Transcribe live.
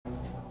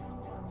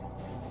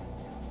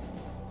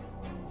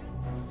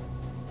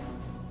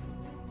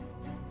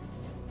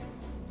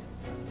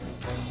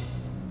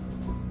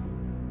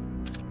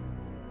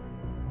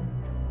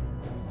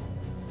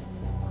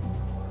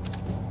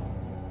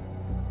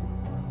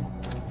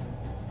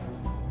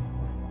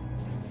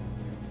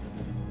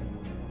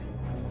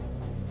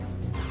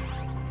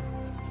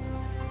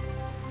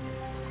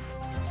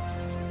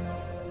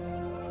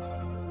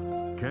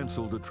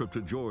canceled a trip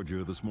to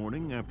Georgia this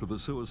morning after the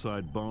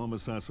suicide bomb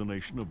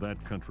assassination of that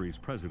country's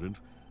president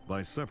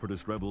by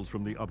separatist rebels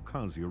from the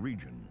Abkhazia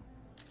region.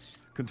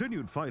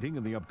 Continued fighting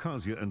in the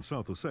Abkhazia and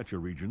South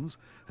Ossetia regions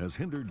has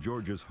hindered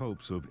Georgia's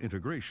hopes of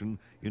integration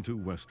into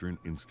Western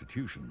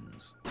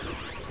institutions.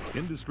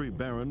 Industry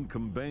baron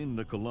Kombain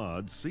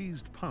Nikolad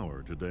seized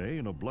power today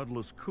in a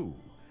bloodless coup,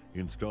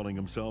 installing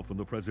himself in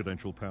the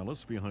presidential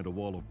palace behind a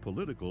wall of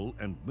political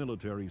and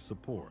military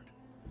support.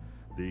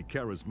 The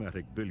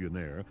charismatic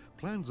billionaire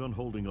plans on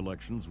holding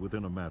elections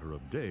within a matter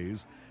of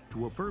days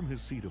to affirm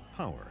his seat of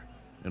power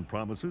and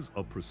promises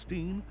a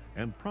pristine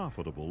and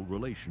profitable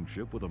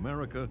relationship with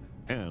America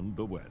and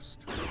the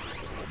West.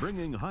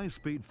 Bringing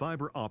high-speed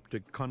fiber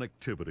optic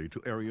connectivity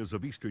to areas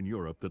of Eastern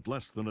Europe that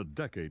less than a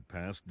decade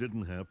past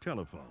didn't have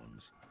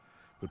telephones.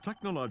 The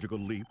technological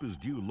leap is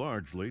due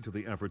largely to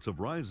the efforts of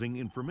rising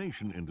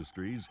information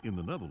industries in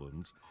the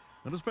Netherlands,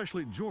 and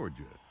especially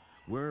Georgia,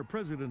 where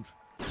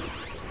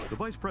the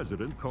Vice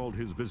President called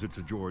his visit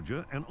to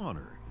Georgia an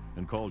honor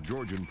and called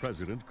Georgian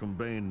President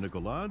Kombain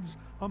Nikolads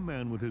a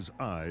man with his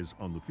eyes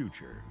on the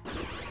future.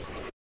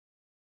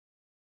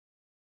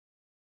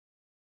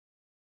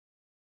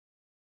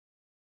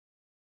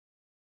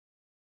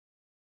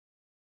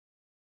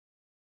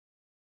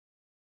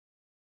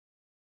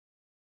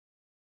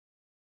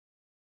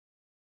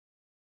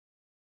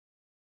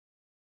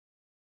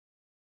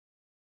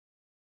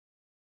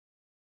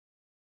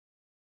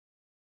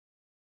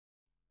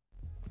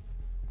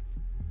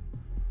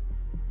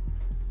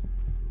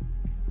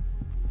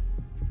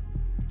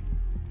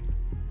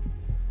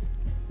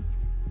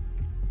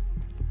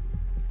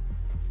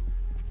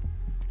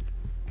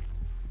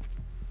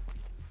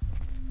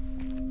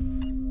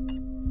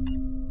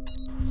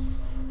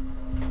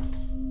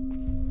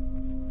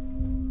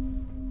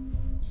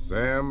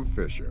 Sam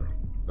Fisher.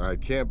 I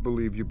can't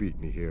believe you beat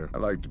me here. I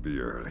like to be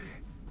early.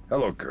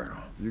 Hello, Colonel.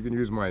 You can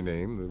use my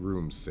name. The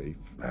room's safe.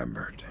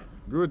 Lambert.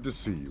 Good to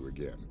see you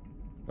again.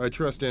 I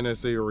trust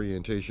NSA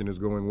orientation is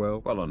going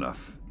well? Well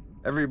enough.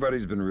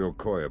 Everybody's been real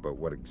coy about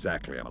what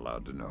exactly I'm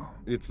allowed to know.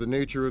 It's the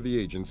nature of the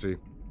agency.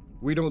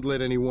 We don't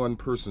let any one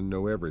person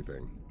know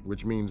everything,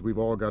 which means we've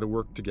all got to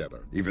work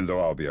together. Even though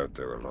I'll be out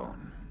there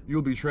alone.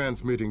 You'll be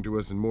transmitting to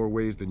us in more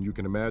ways than you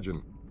can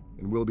imagine,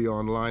 and we'll be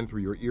online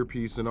through your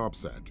earpiece and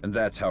OPSAT. And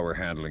that's how we're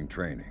handling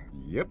training.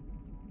 Yep.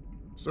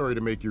 Sorry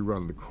to make you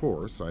run the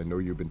course. I know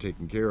you've been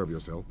taking care of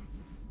yourself.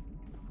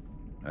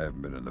 I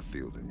haven't been in the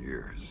field in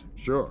years.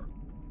 Sure.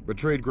 But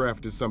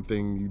tradecraft is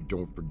something you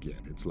don't forget.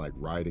 It's like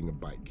riding a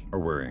bike. Or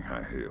wearing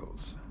high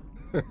heels.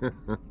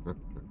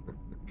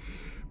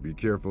 Be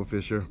careful,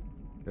 Fisher.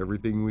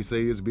 Everything we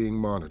say is being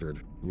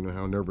monitored. You know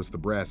how nervous the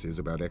brass is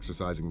about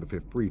exercising the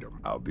Fifth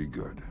Freedom. I'll be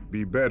good.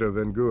 Be better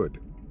than good.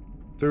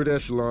 Third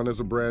Echelon is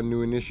a brand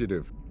new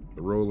initiative.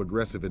 The role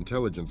aggressive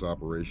intelligence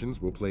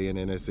operations will play in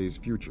NSA's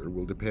future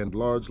will depend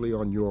largely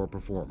on your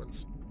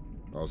performance.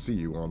 I'll see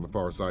you on the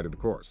far side of the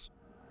course.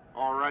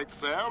 All right,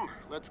 Sam,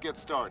 let's get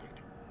started.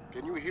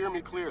 Can you hear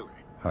me clearly?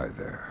 Hi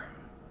there.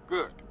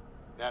 Good.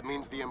 That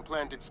means the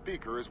implanted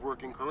speaker is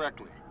working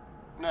correctly.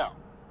 Now,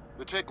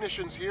 the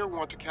technicians here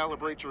want to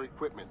calibrate your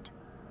equipment.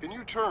 Can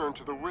you turn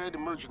to the red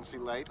emergency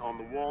light on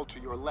the wall to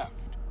your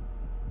left?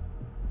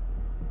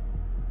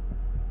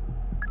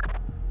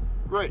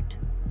 Great.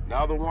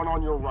 Now the one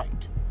on your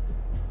right.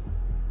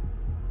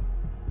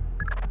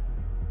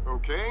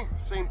 Okay,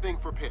 same thing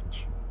for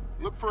pitch.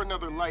 Look for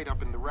another light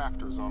up in the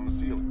rafters on the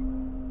ceiling.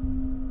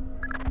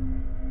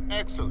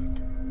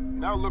 Excellent.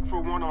 Now look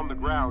for one on the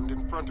ground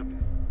in front of you.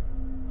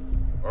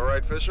 All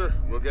right, Fisher.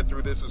 We'll get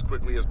through this as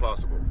quickly as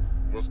possible.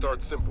 We'll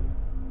start simple.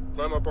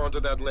 Climb up onto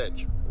that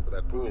ledge, over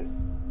that pool.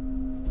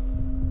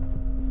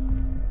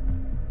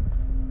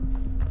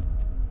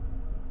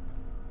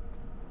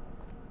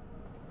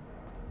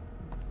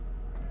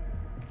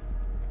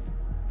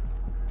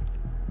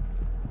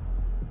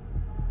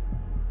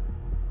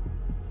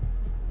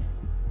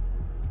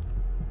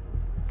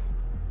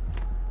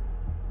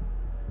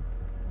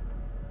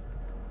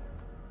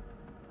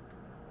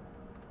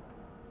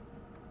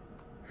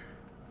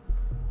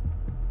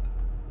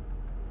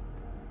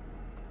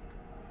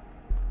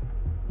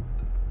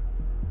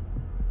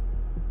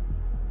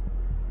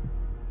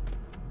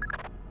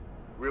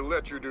 We'll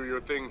let you do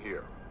your thing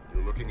here.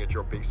 You're looking at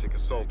your basic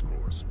assault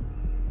course.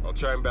 I'll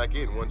chime back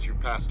in once you've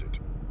passed it.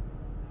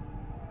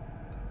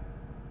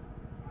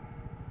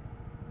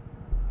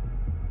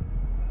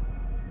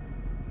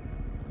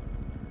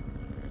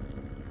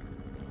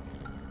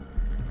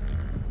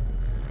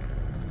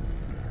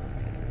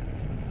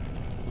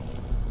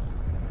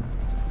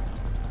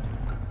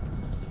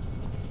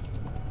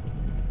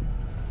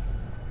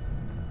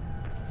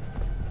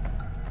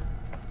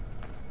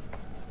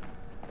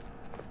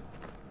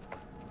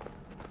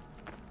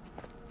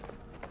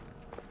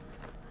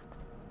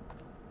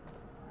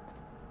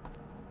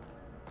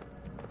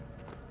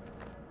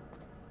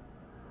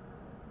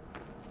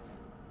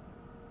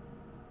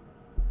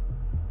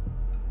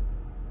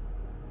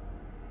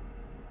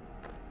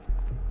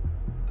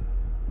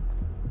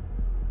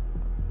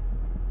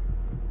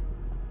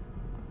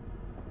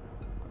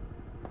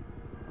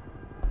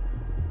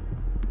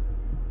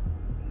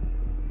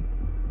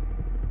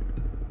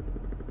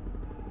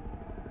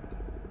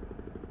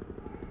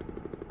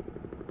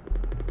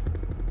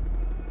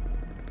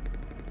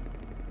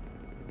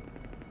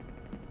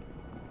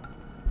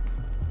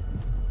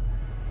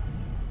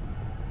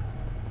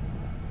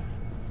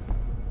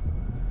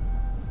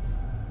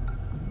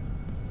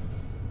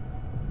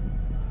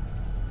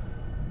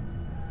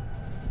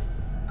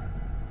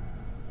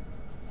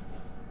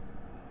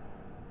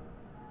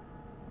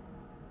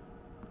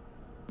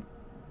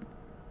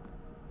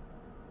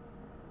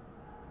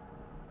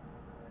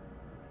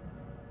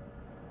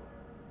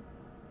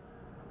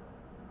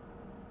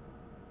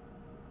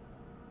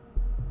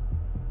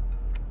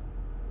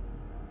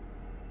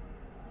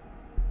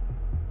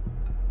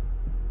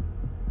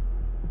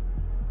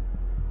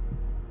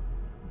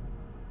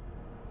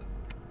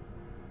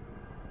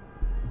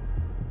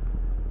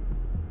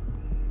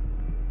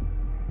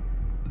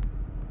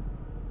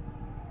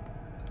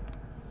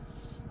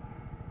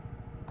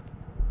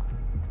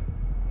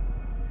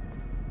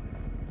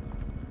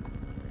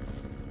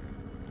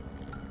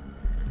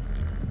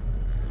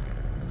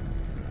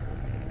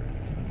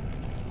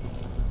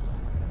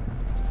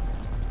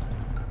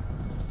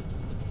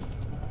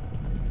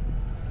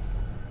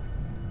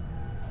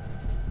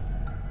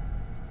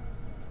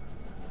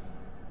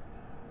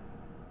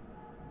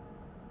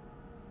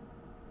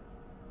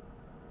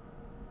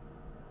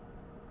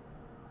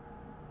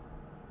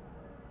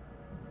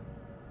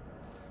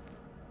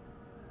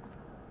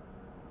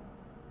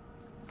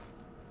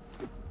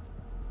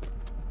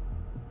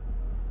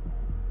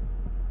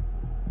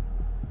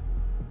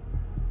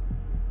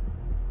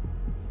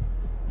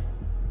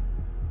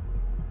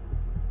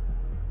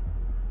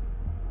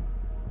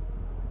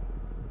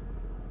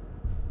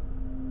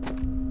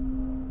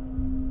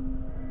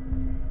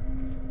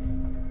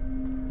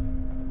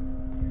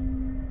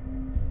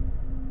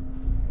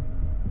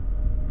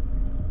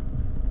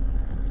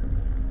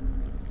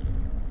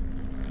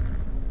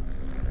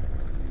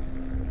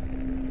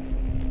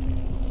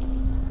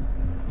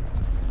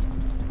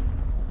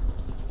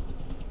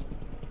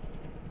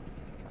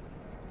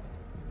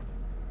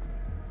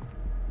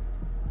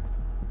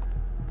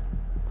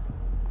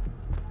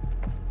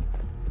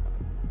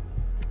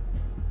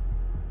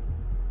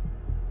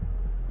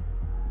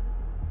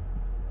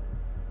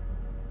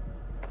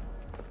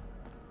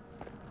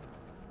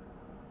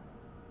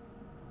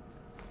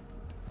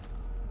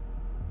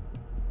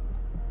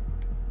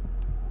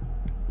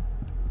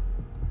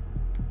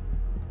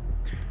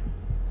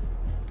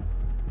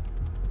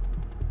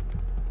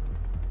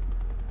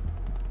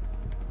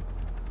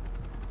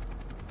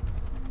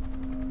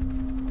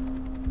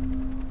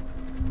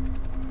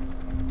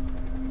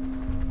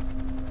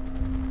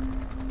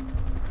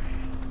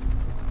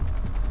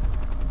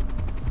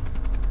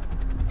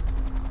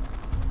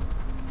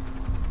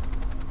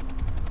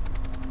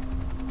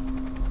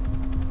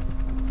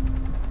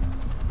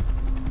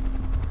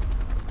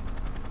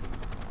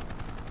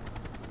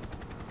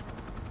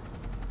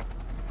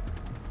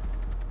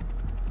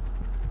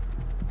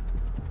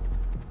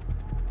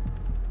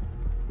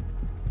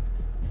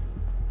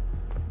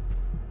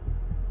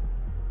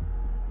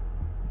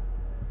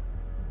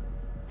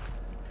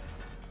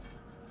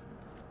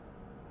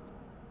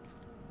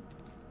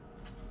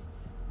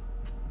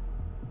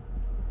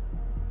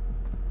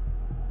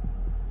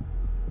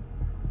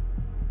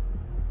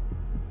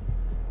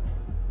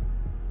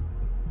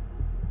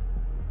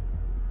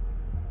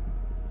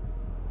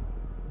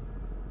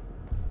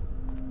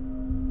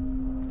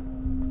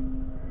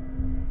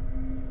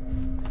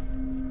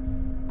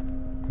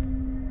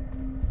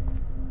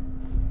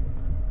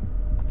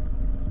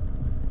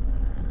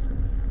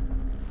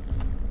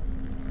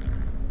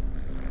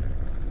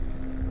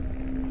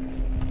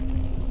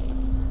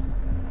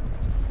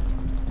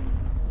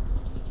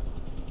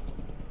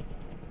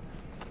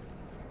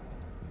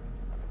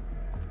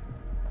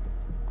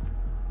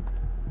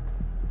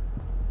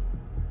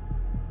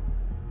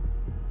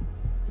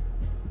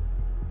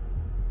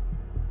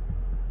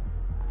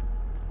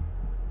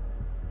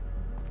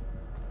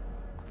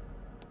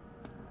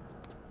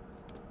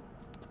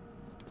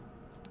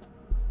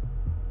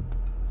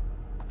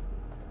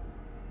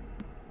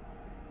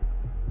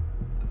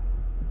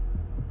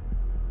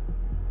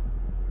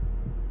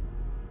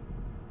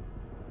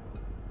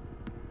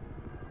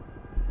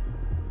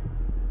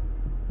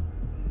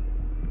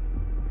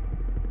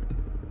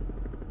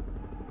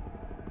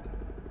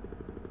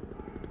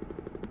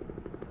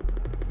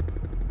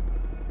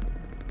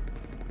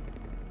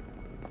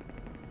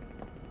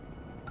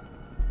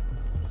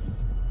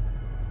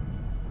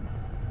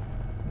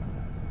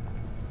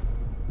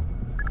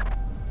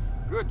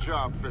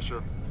 job,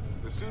 Fisher.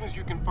 As soon as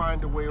you can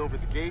find a way over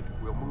the gate,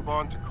 we'll move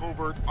on to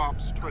covert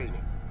ops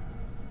training.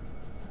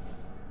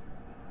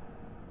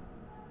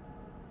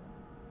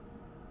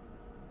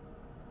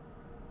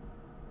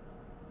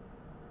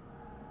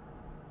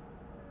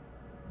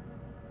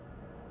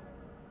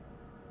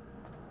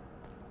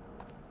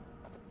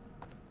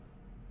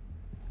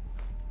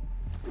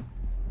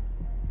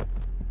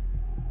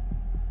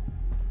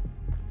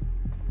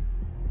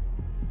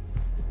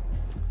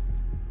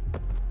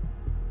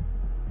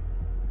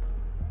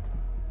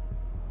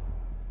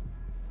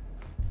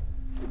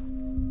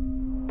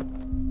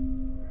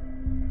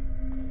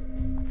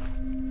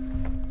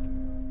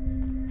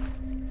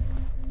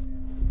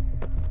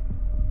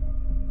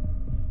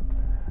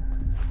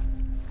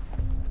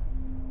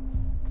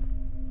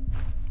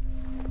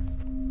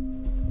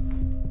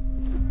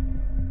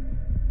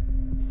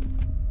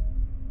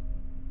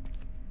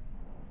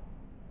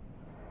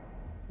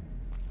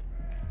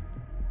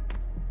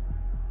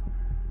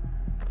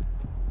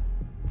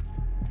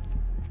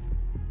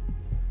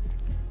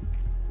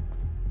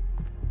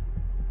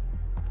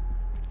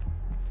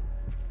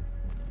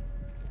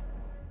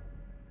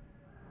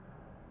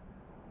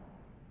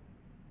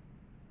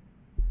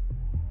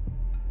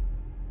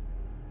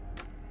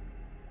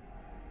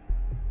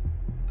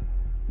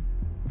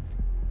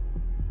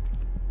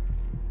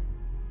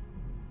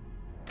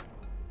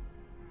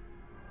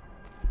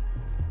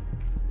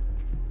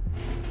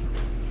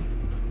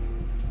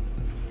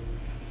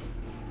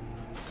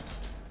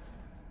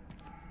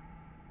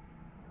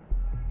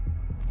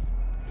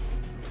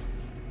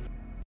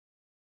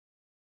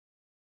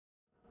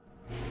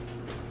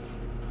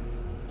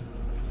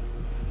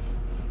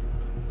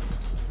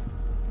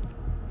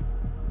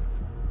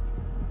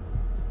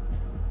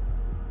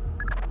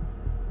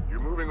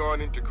 Moving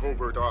on into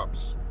covert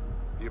ops.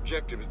 The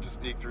objective is to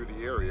sneak through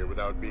the area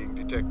without being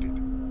detected.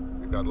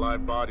 We've got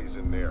live bodies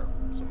in there.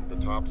 Some of the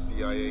top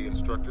CIA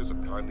instructors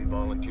have kindly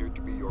volunteered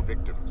to be your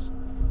victims.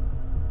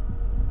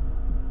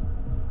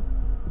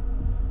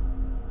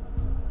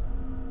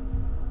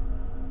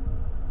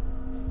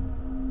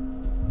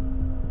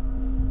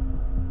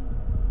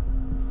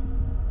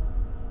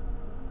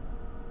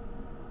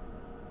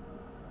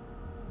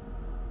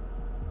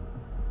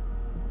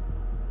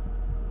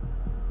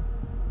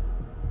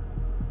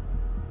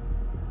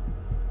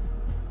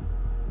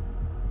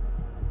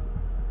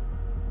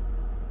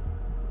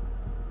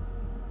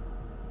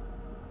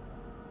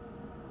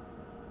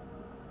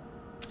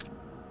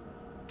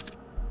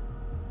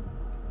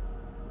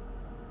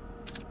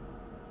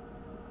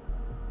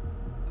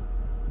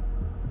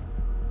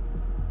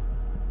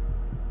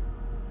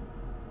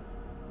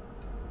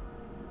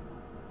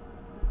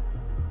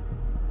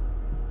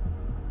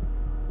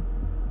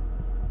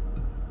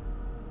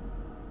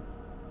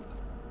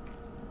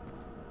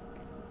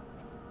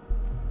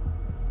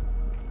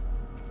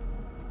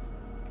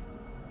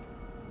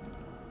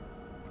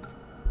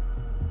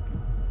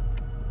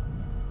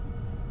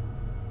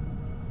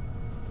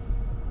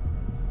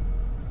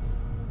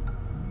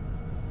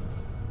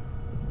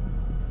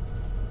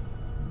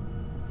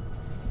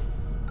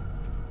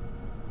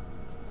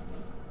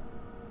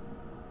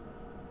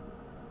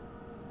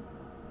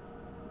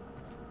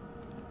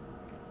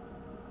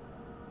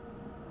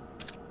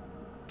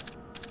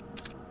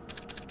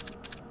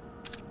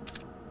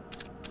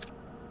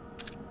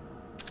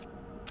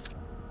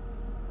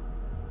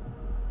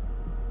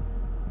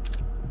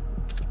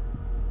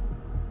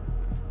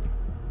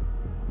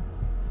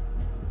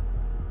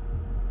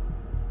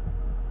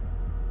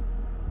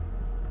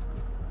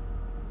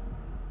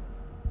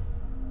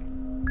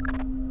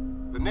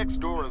 The next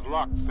door is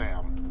locked,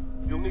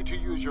 Sam. You'll need to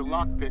use your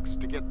lockpicks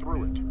to get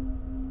through it.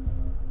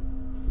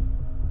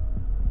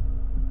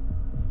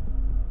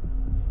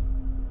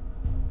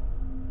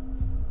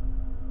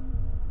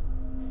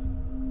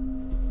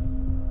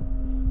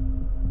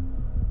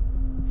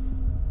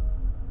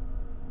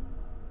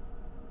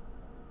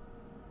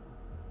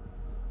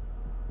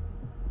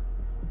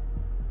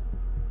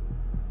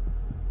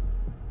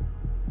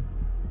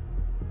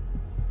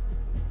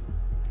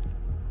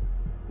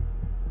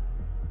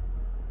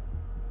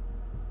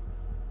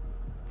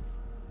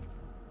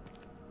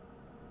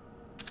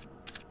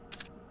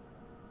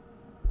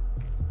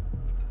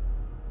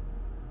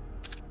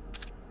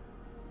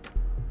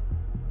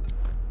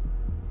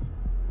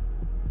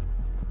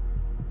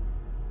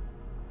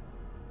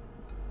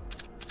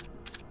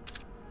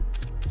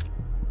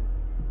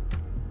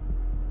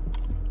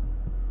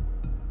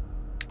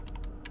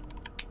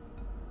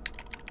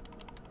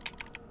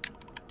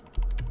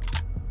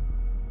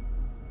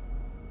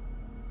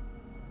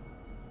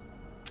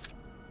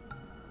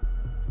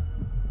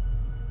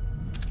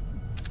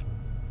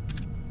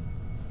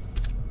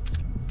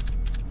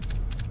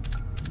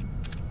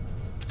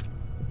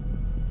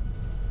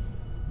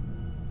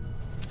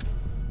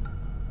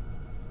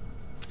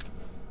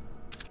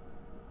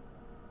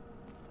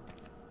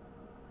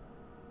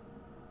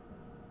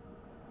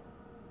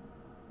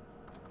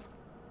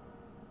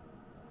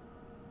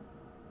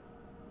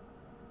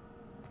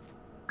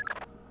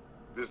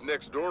 This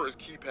next door is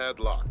keypad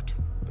locked.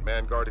 The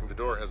man guarding the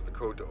door has the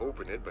code to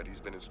open it, but he's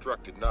been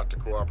instructed not to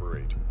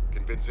cooperate.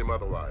 Convince him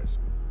otherwise.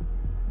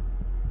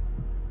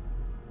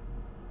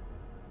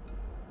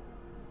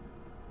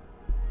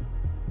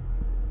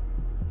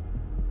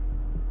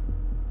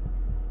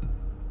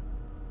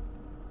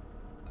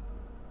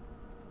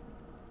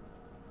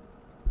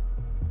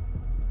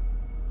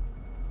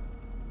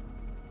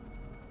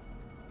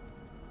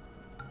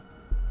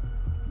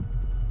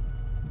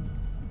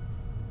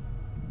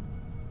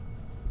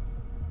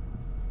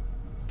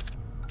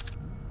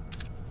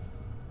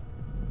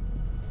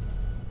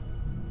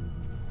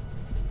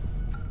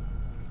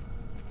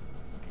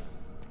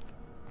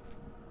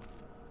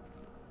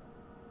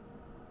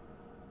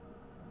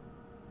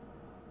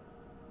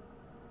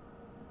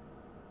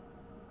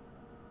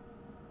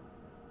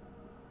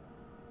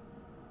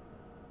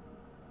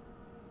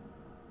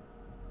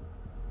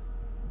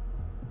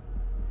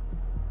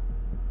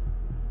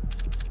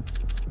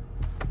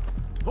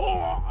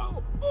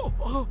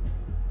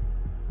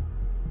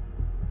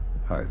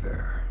 Hi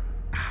there.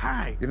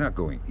 Hi. You're not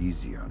going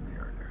easy on me,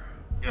 are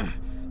you?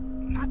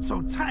 Not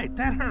so tight.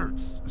 That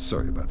hurts.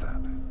 Sorry about that.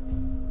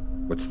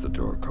 What's the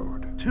door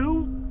code?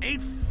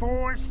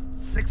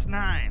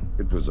 28469.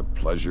 It was a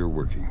pleasure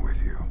working with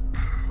you.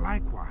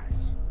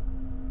 Likewise.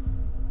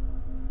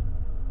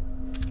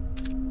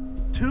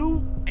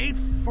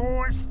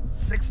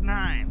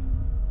 28469.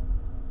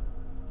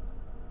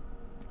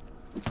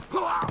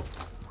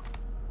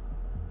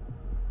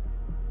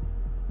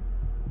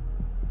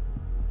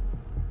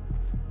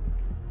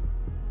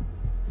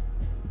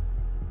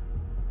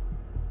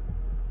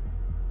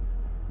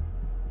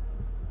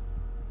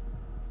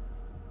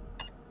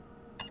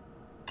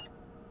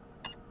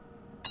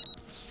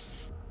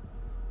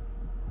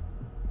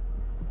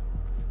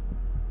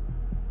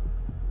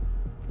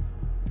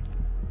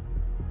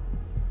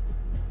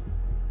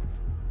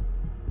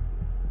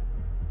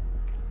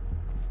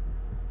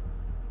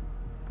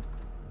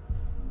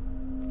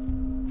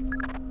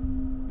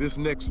 This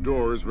next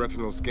door is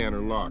retinal scanner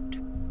locked.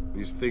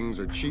 These things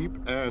are cheap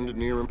and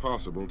near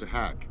impossible to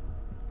hack.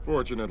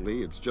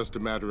 Fortunately, it's just a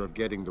matter of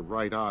getting the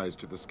right eyes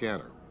to the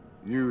scanner,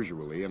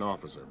 usually an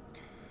officer.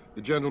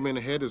 The gentleman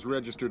ahead is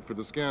registered for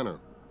the scanner.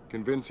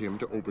 Convince him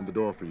to open the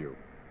door for you.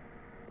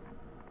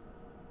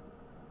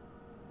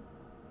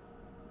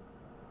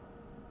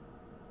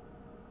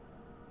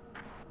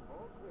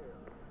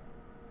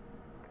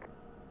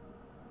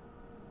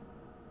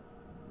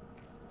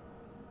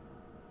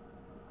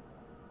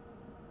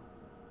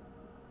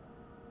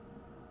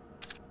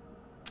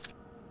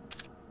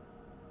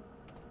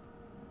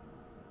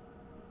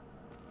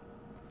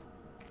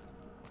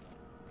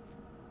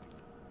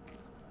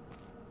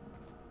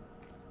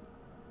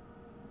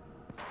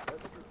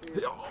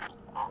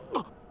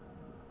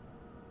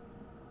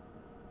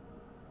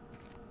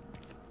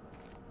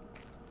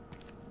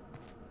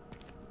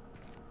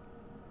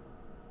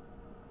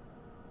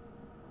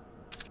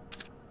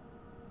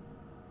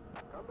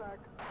 Come back.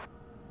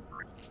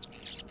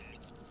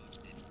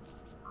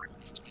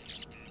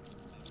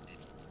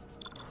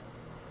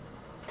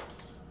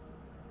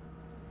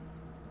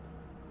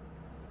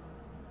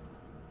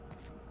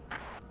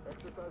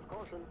 Exercise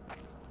caution.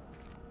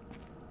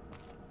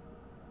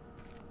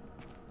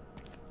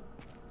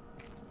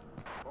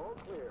 All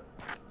clear.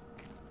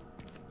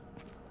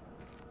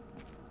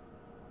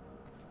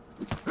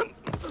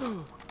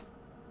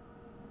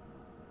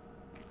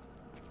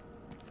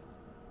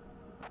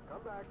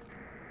 Come back.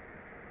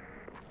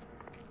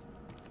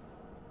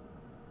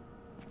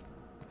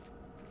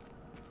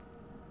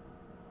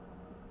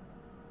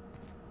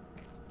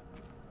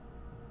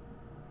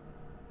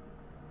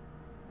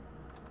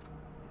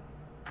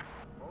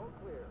 All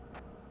clear.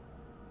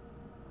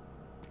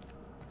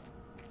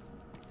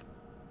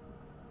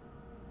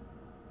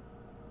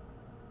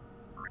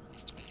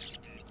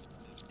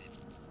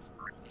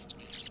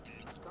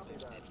 Copy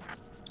that.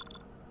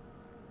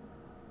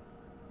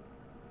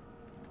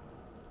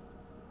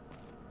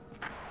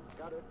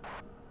 Got it.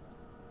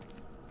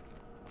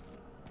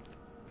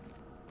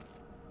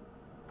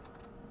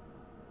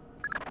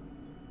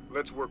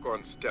 Let's work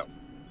on stealth.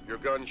 Your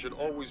gun should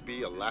always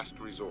be a last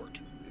resort.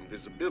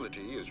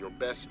 Invisibility is your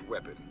best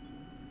weapon.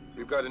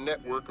 We've got a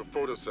network of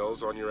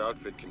photocells on your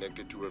outfit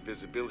connected to a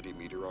visibility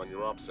meter on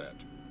your OPSAT.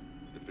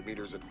 If the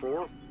meter's at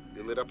 4,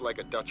 you're lit up like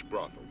a Dutch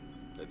brothel.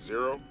 At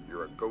 0,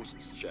 you're a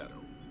ghost's shadow.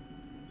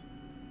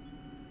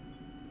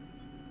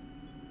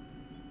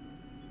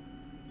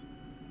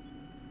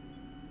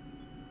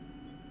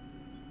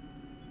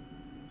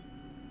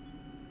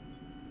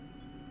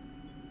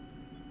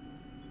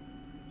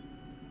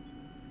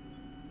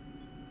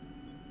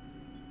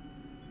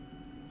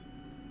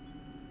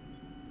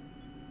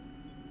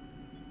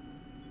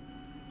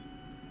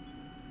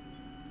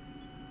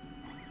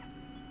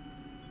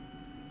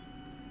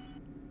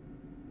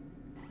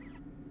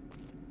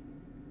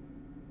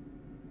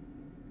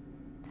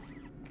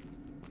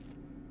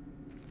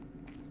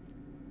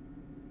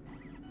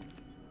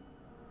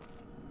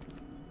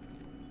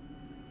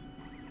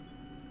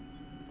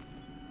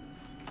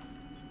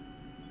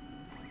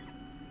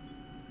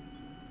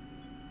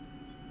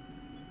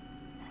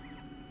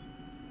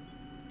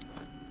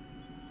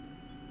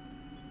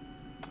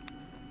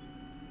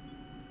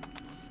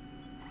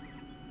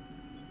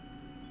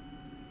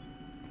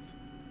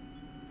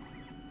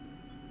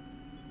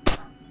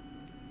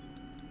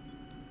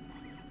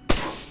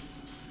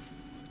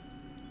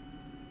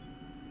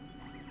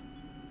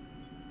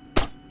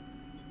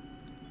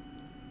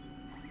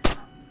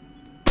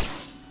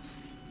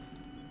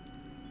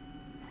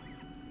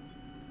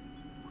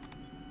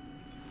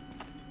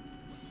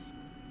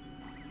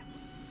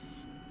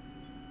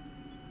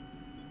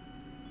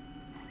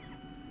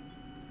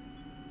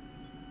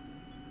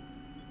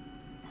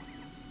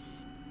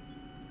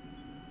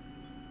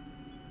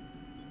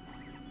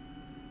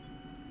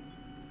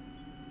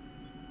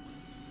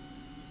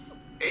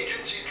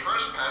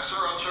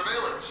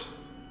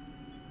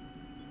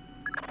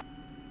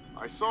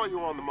 saw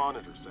you on the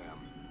monitor, Sam.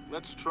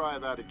 Let's try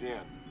that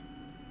again.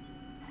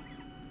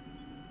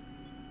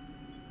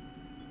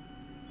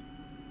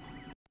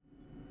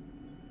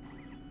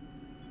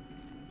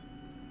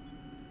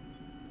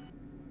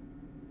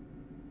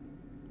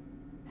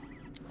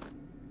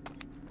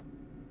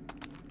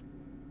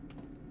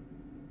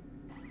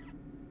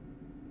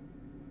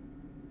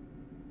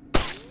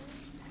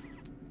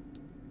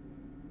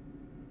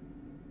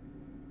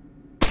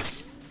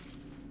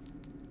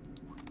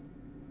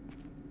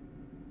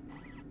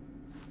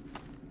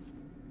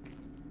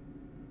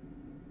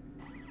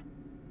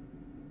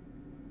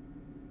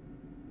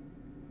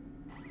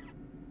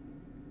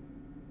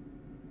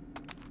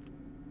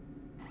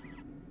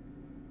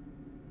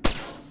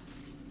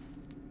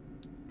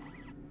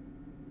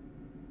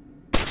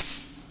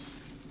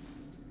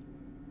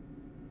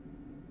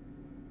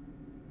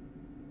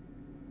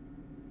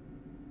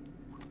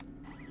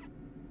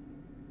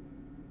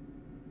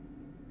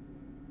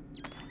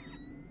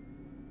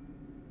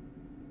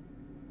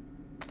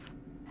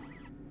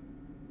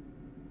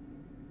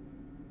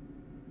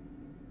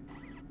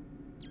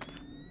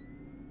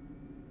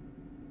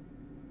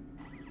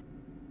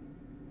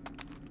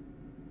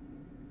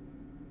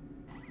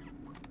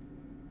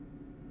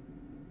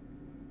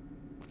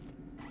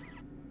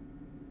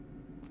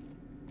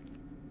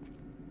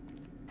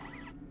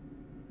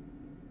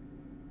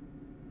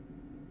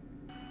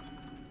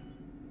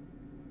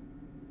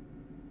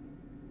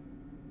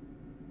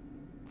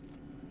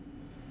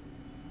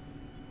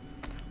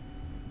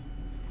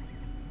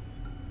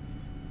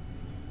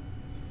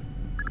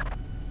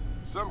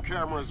 Some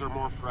cameras are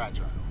more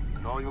fragile,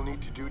 and all you'll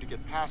need to do to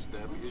get past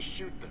them is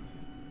shoot them.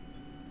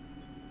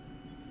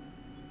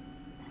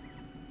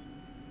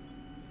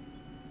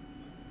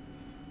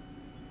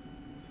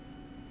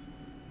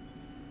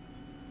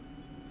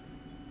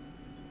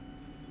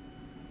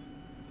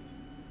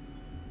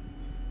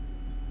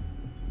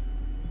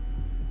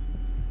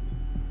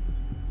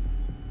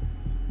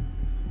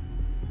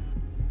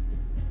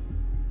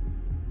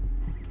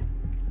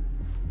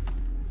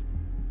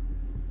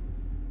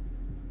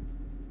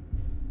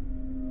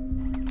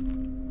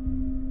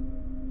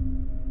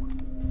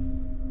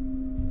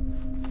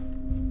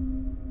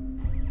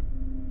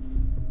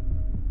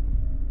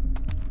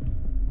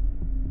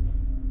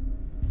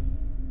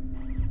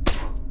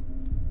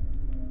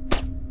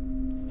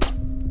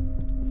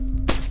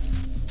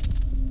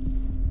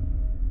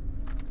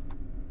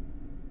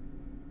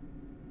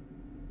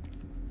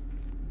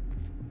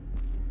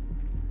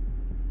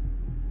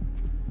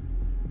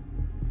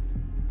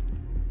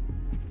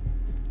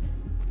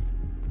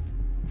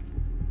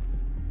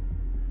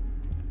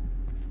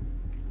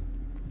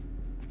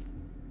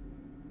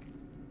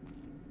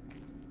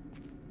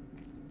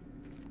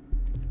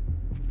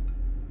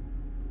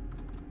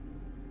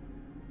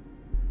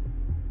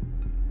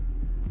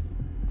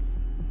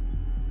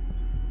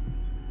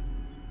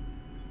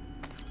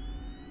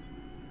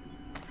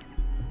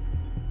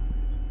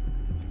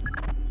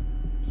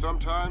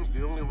 Sometimes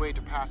the only way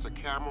to pass a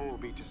camera will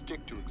be to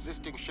stick to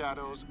existing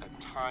shadows and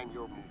time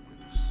your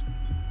movements.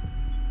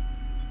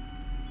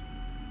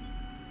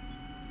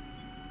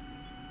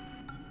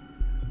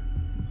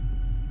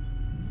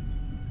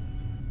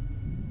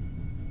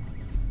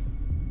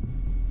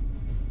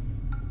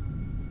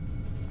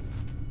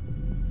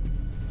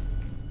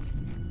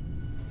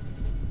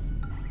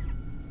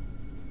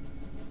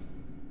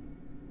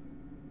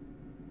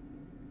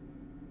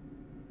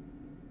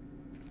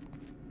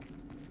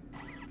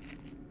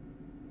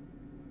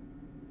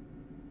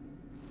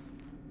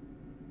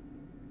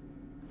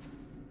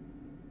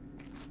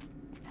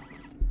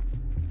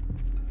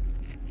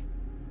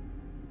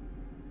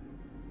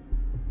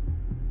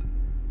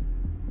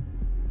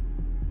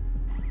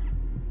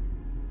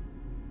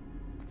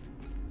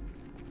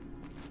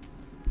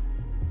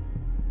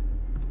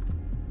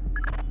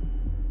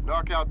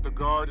 Knock out the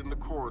guard in the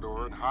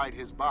corridor and hide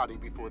his body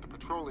before the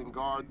patrolling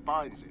guard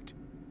finds it.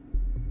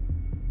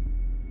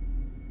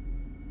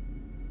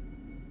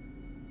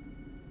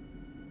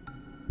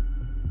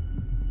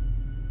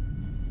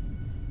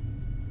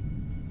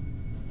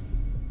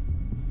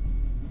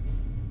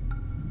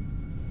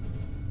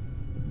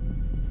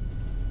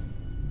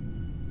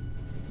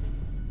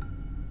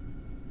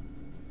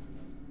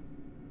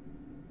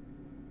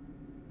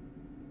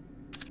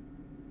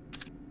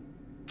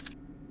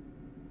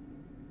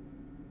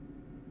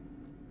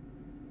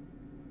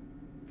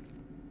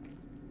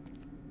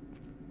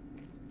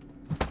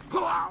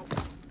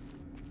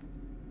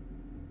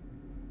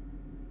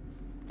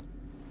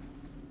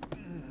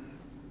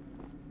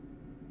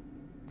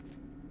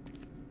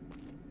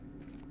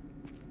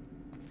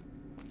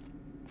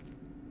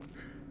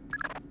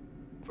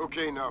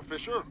 Okay now,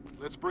 Fisher.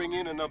 Let's bring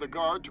in another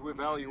guard to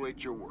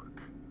evaluate your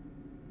work.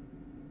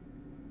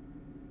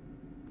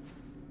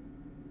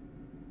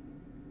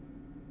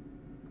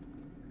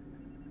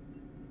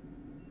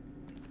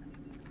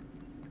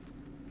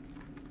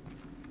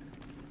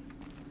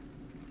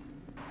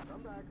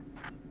 Come back.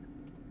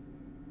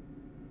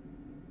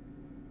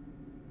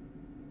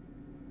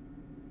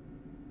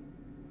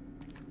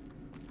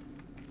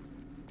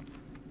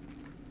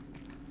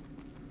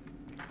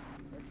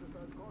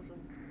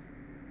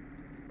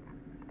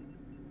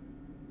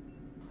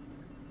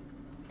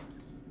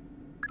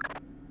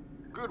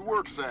 Good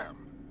work, Sam.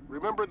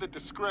 Remember that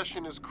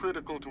discretion is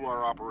critical to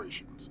our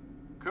operations.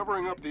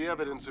 Covering up the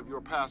evidence of your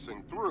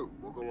passing through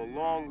will go a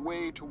long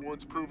way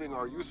towards proving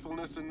our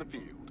usefulness in the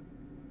field.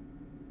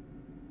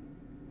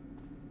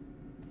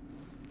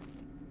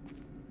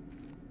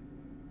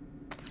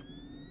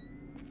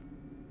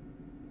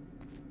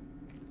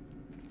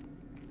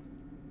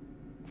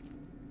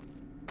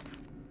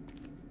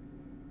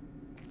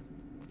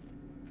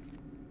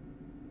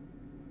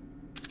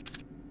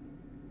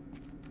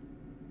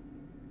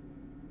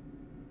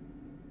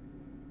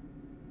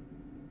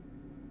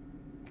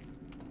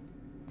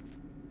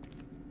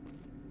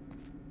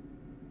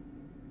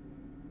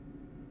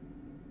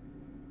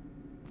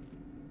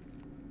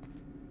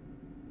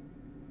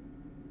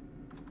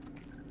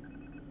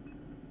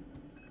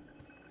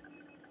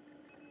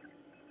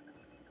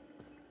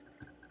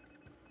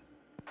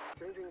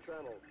 Changing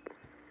channel.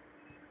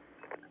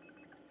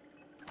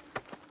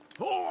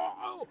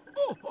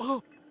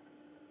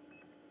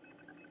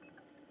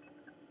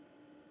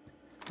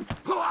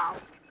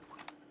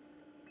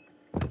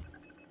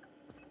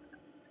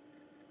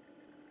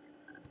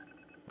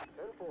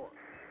 Ten-4.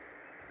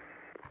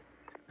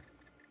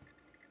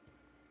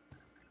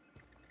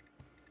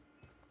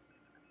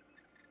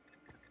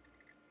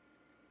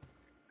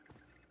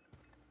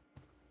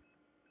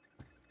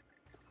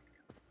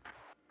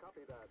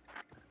 Copy that.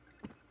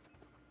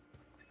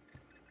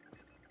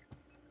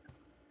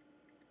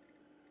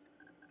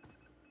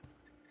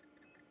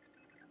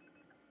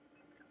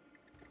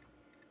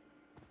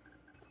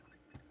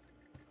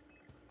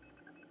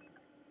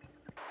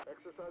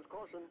 Exercise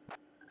caution.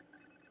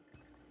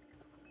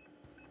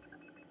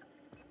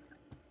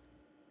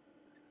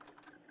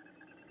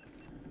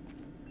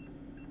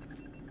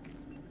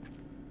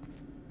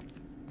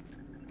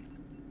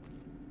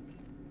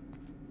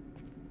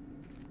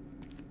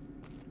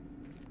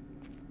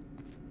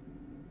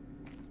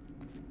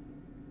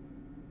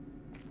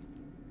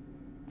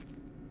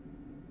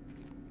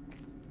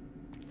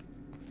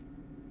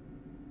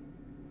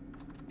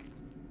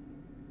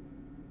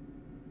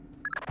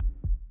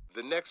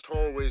 The next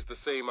hallway's the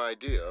same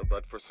idea,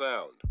 but for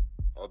sound.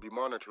 I'll be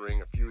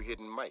monitoring a few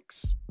hidden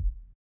mics.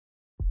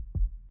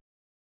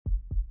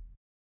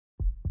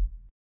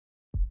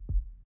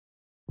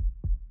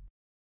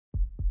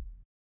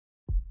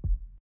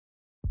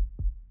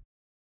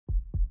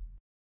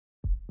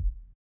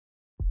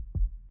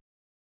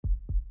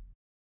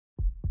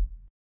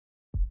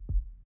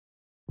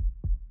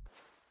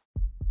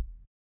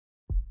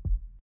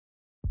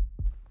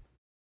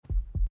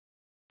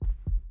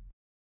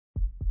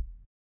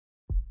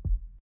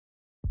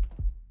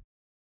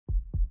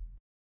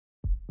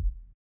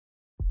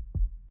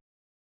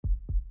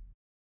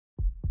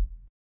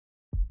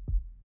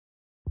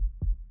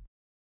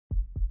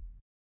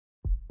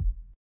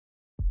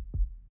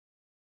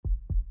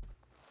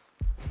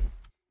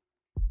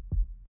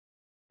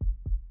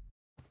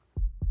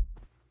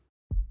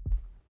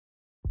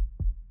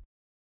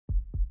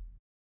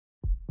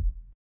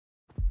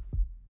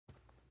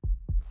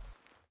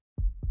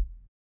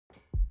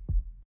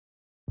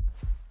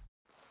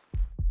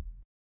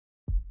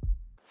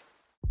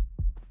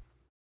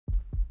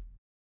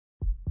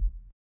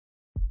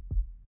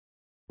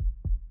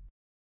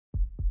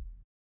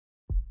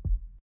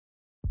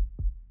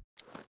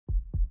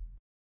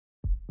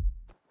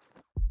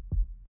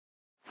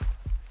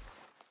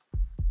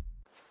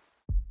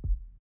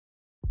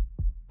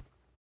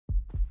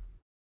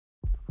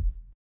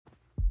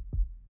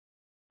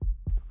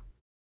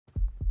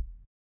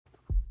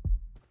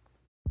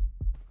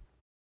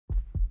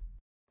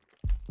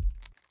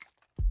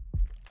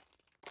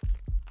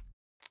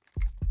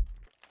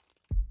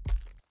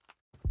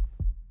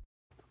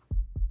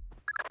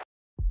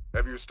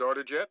 Have you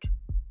started yet?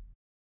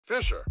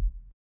 Fisher!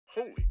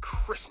 Holy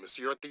Christmas,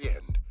 you're at the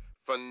end.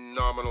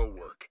 Phenomenal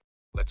work.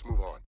 Let's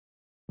move on.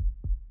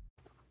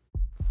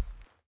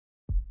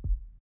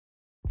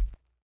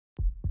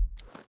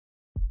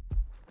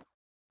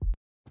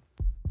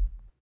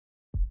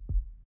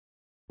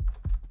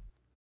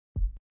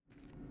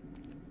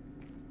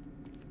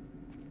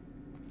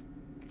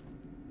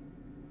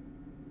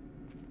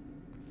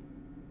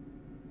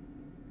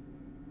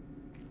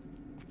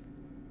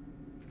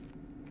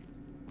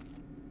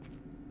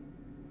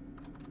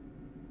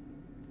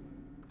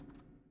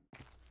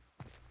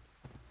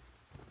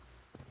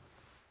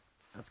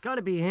 That's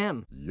gotta be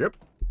him. Yep.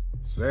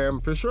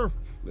 Sam Fisher,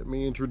 let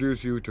me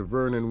introduce you to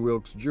Vernon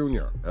Wilkes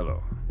Jr.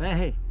 Hello.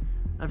 Hey,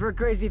 I've heard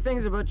crazy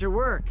things about your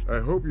work. I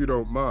hope you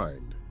don't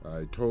mind.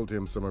 I told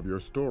him some of your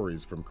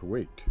stories from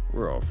Kuwait.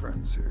 We're all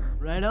friends here.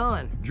 Right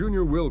on.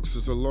 Junior Wilkes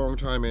is a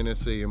longtime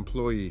NSA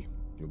employee.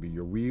 He'll be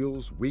your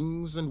wheels,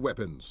 wings, and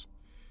weapons.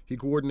 He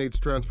coordinates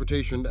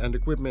transportation and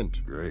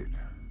equipment. Great.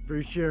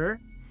 For sure.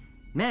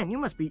 Man, you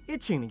must be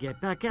itching to get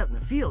back out in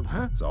the field,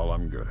 huh? It's all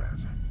I'm good at.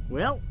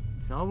 Well,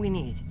 it's all we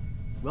need.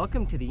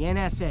 Welcome to the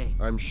NSA.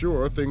 I'm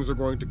sure things are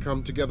going to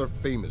come together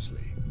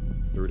famously.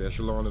 Third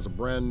Echelon is a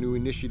brand new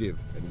initiative,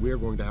 and we're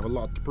going to have a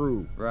lot to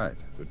prove. Right.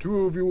 The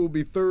two of you will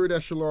be Third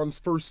Echelon's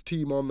first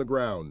team on the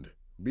ground.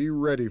 Be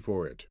ready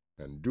for it.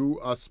 and do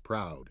us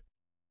proud.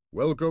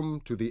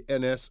 Welcome to the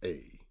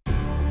NSA.